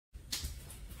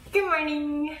Good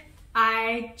morning!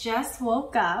 I just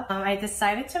woke up. I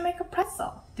decided to make a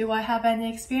pretzel. Do I have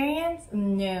any experience?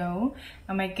 No.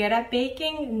 Am I good at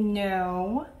baking?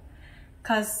 No.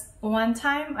 Cause one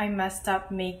time I messed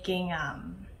up making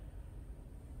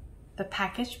the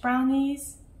packaged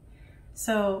brownies.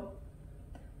 So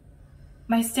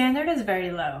my standard is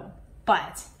very low,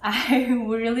 but I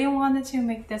really wanted to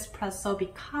make this pretzel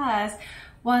because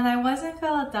when I was in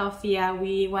Philadelphia,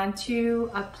 we went to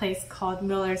a place called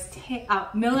Miller's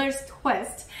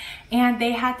Twist, and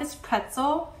they had this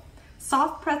pretzel,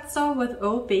 soft pretzel with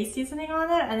Old Bay seasoning on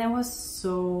it, and it was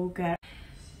so good.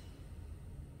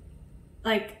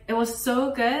 Like, it was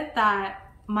so good that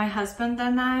my husband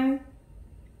and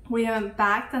we went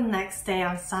back the next day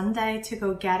on Sunday to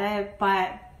go get it,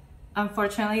 but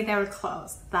unfortunately they were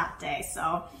closed that day.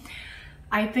 So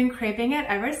I've been craving it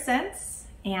ever since.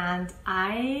 And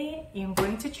I am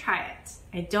going to try it.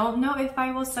 I don't know if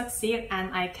I will succeed,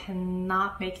 and I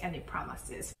cannot make any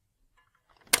promises.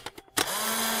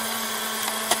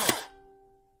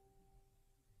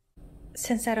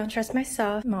 Since I don't trust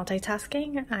myself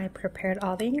multitasking, I prepared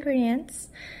all the ingredients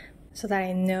so that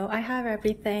I know I have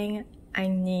everything I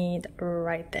need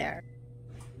right there.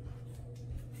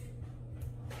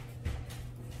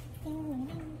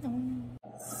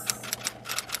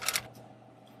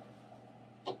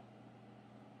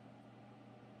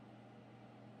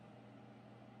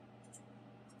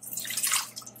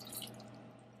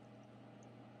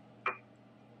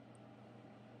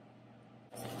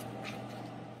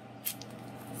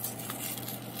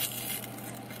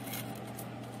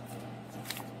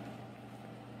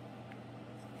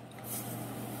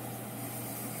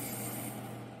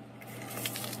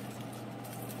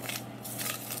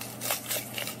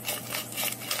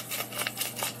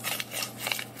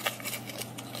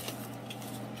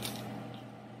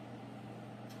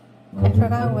 I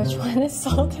forgot which one is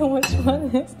salt and which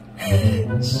one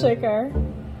is sugar.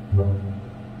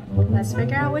 Let's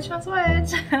figure out which one's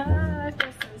which. I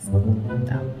feel so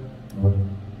dumb.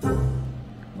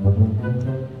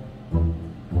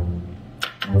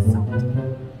 That's salt.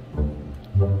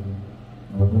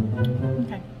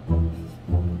 Okay.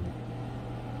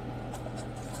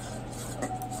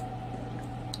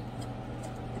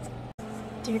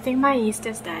 Do you think my yeast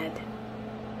is dead?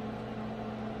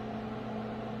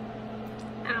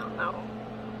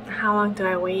 How long do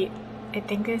I wait? I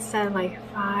think I said like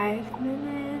 5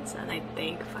 minutes, and I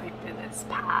think 5 minutes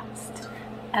passed.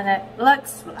 And it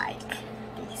looks like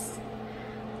this.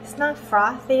 It's not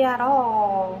frothy at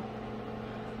all.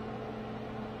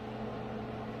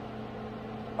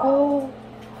 Oh,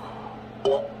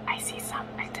 I see some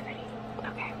activity.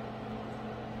 Okay.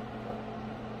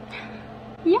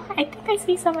 Yeah, I think I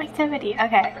see some activity.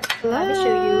 Okay, let me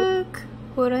show you.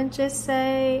 Wouldn't just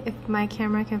say if my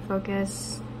camera can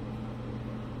focus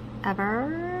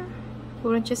ever,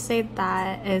 wouldn't you say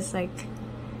that is like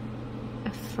a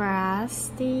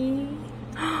frosty?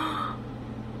 Oh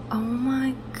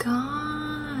my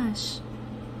gosh,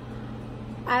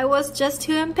 I was just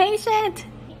too impatient.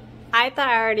 I thought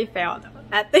I already failed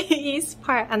at the yeast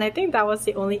part, and I think that was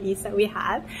the only yeast that we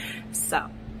had, so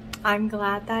I'm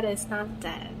glad that it's not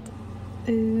dead.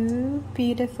 Ooh,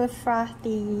 beautiful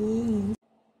frothy.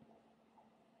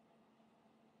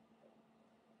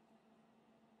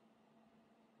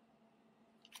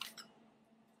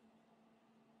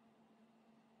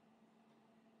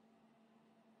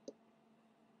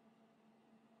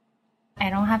 I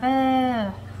don't have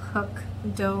a hook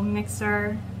dough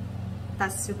mixer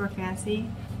that's super fancy,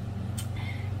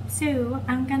 so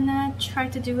I'm gonna try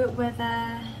to do it with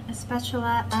a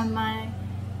spatula and my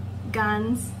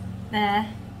guns,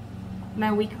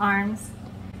 my weak arms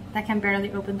that can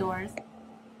barely open doors.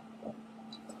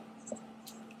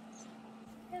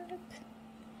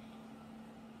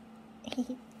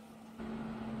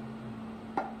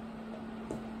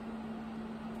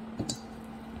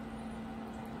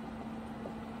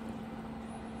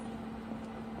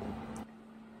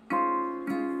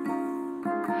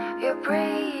 Your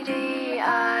pretty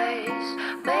eyes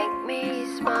make me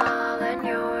smile, and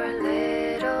your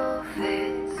little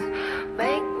fits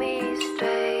make me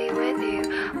stay with you.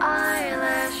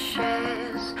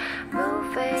 Eyelashes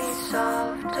moving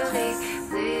softly,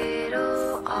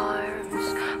 little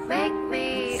arms make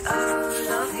me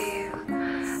love you.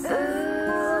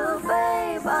 Ooh,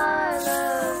 babe, I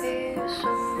love you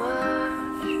so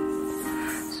much,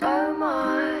 so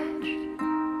much.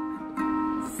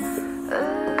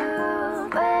 Ooh,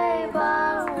 babe.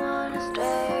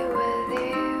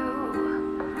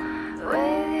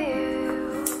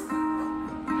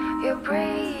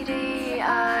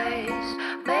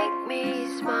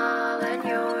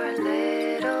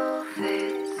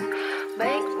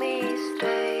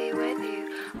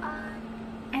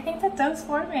 dough's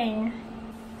forming.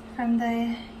 From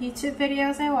the YouTube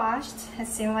videos I watched, it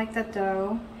seemed like the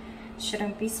dough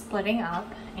shouldn't be splitting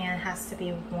up and has to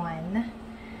be one.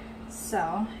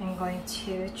 So I'm going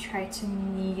to try to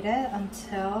knead it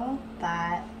until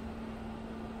that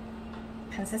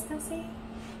consistency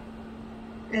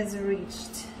is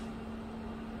reached.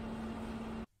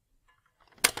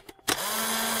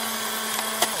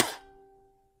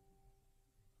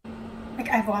 Like,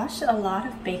 I've watched a lot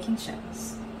of baking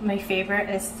shows. My favorite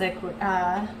is the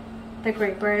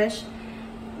Great British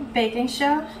Baking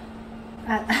Show.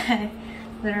 I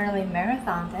literally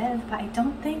marathoned it, but I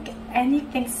don't think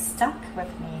anything stuck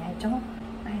with me. I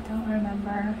don't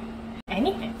remember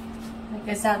anything. Like,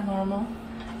 is that normal?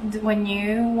 When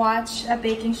you watch a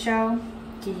baking show,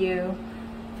 do you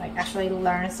like actually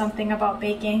learn something about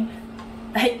baking,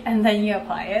 like, and then you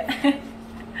apply it?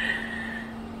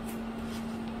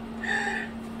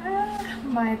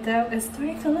 My dough is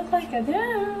starting to look like a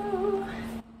dough.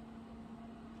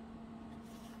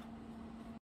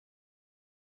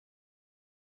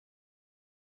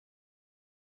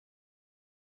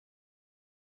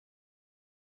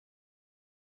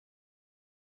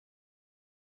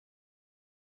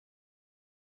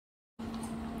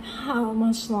 How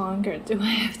much longer do I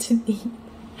have to knead?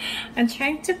 I'm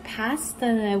trying to pass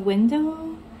the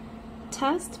window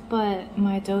test, but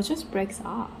my dough just breaks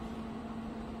off.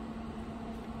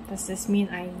 Does this mean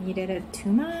I kneaded it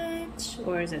too much,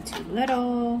 or is it too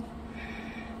little?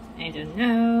 I don't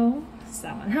know.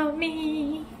 Someone help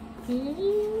me.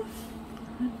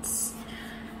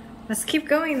 Let's keep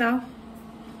going though.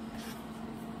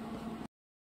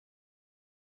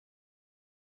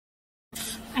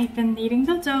 I've been kneading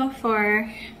the dough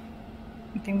for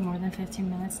I think more than 15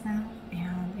 minutes now,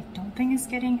 and I don't think it's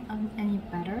getting any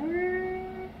better.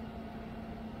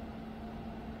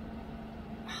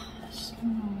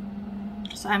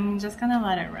 So I'm just gonna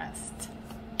let it rest.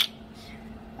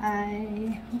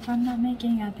 I hope I'm not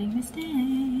making a big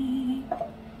mistake.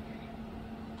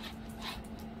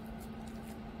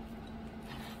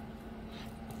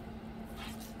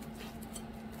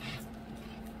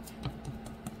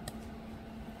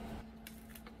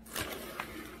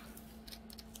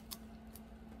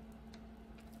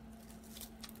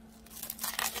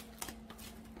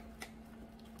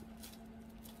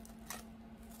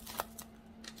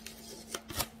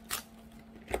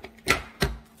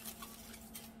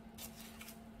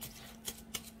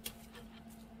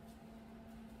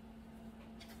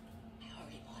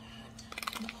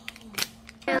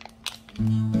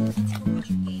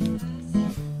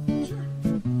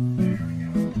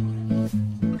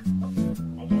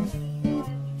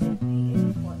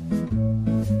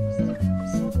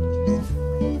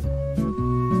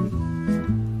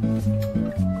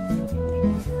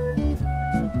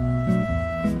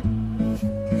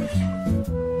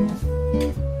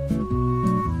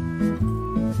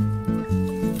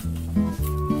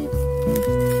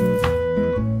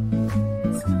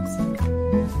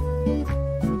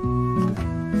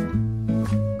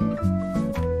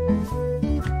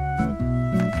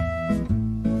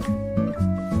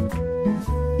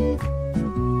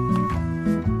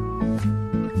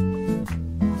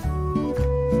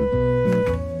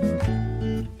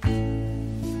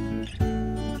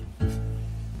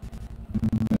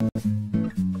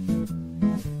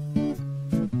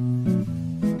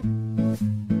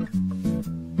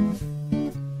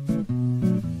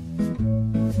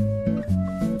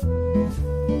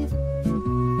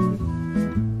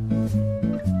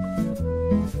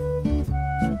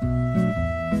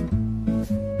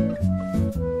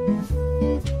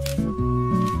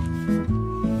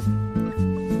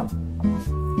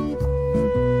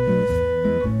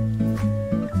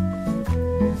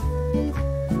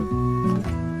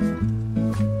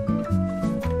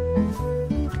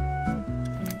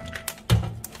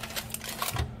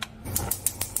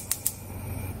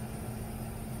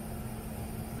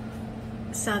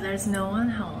 So there's no one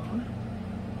home.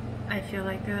 I feel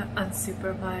like an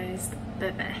unsupervised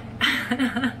bebe.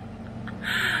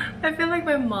 I feel like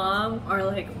my mom or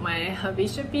like my hubby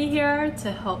should be here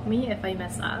to help me if I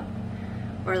mess up.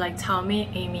 Or like tell me,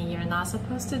 Amy, you're not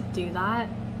supposed to do that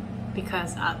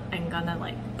because I'm gonna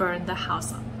like burn the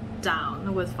house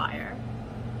down with fire.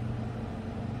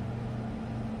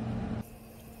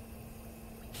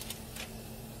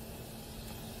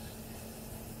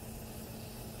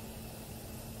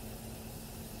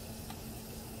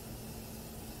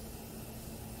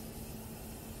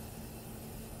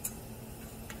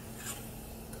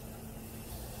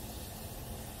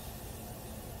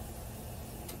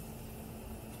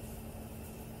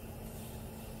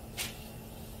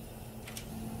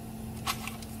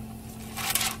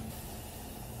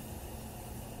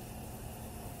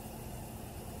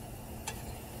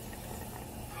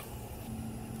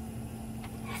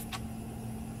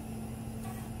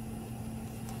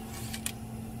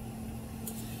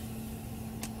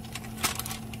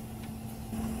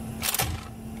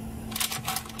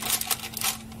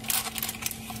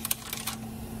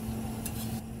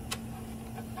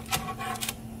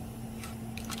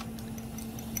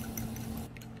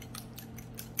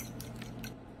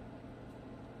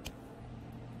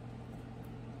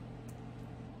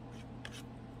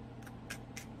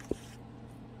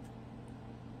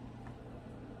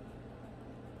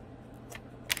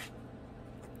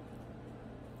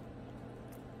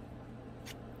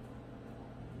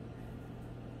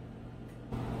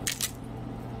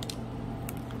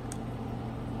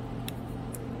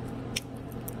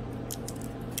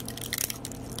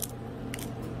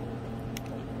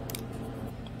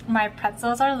 my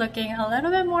pretzels are looking a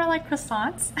little bit more like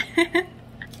croissants.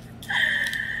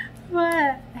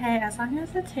 But hey, as long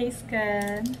as it tastes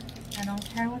good, I don't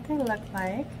care what they look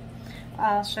like.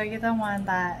 I'll show you the one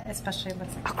that especially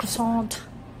looks like a croissant.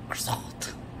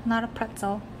 Croissant, not a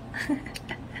pretzel.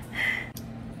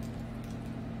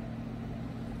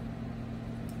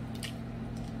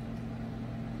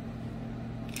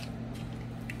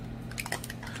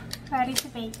 Ready to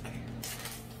bake.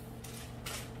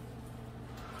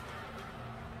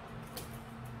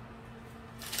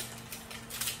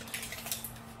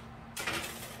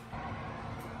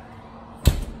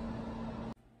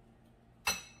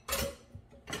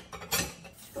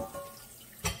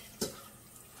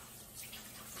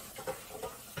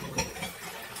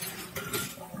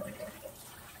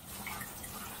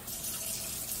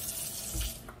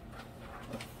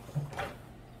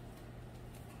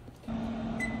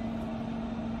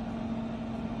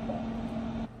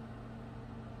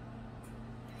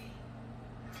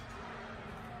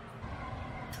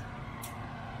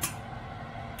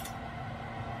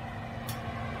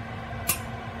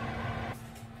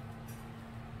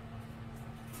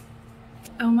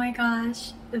 Oh my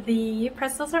gosh, the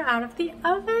pretzels are out of the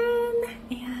oven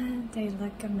and they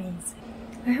look amazing.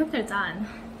 I hope they're done,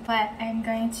 but I'm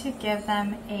going to give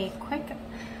them a quick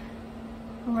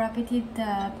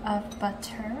rubbity-dub of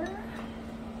butter.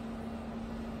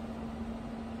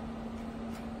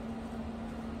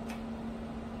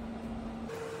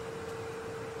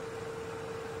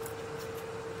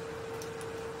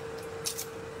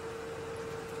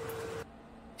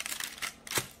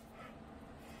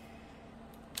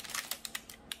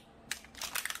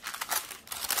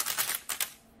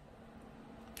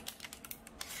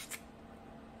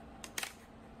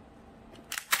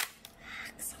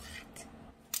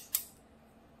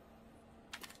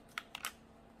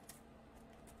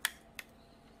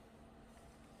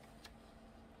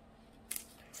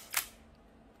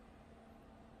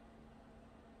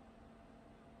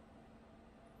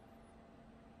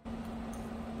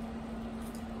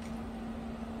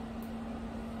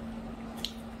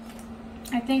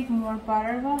 I think more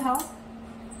butter will help.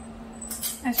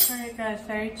 It's pretty good, it's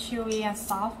very chewy and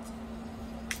soft.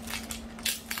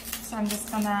 So I'm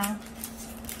just gonna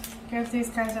give these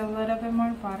guys a little bit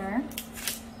more butter.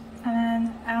 And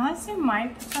then I honestly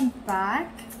might put them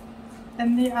back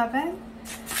in the oven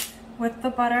with the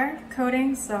butter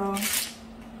coating, so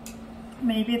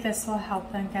maybe this will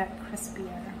help them get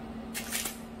crispier.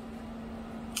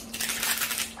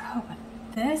 Oh, but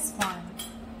this one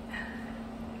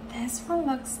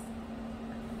looks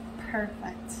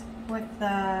perfect with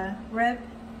the rib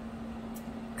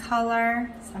color.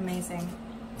 It's amazing.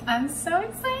 I'm so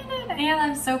excited and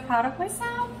I'm so proud of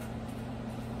myself.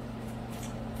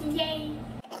 Yay!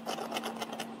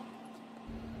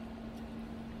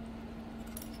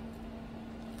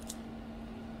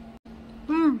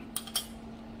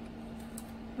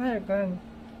 They're good.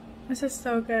 This is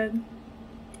so good.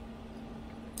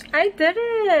 I did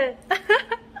it!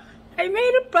 I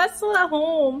made a pretzel at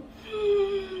home.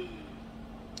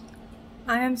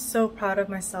 I am so proud of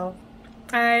myself.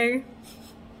 I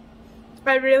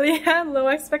really had low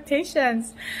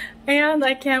expectations and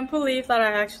I can't believe that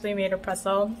I actually made a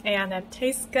pretzel and it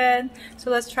tastes good. So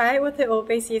let's try it with the Old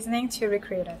Bay seasoning to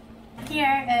recreate it.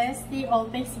 Here is the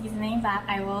Old Bay seasoning that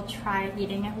I will try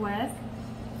eating it with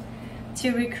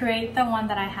to recreate the one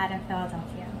that I had in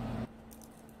Philadelphia.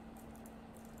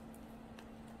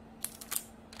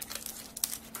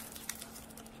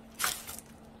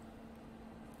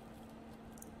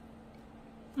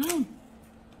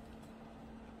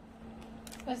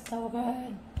 It's so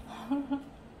good.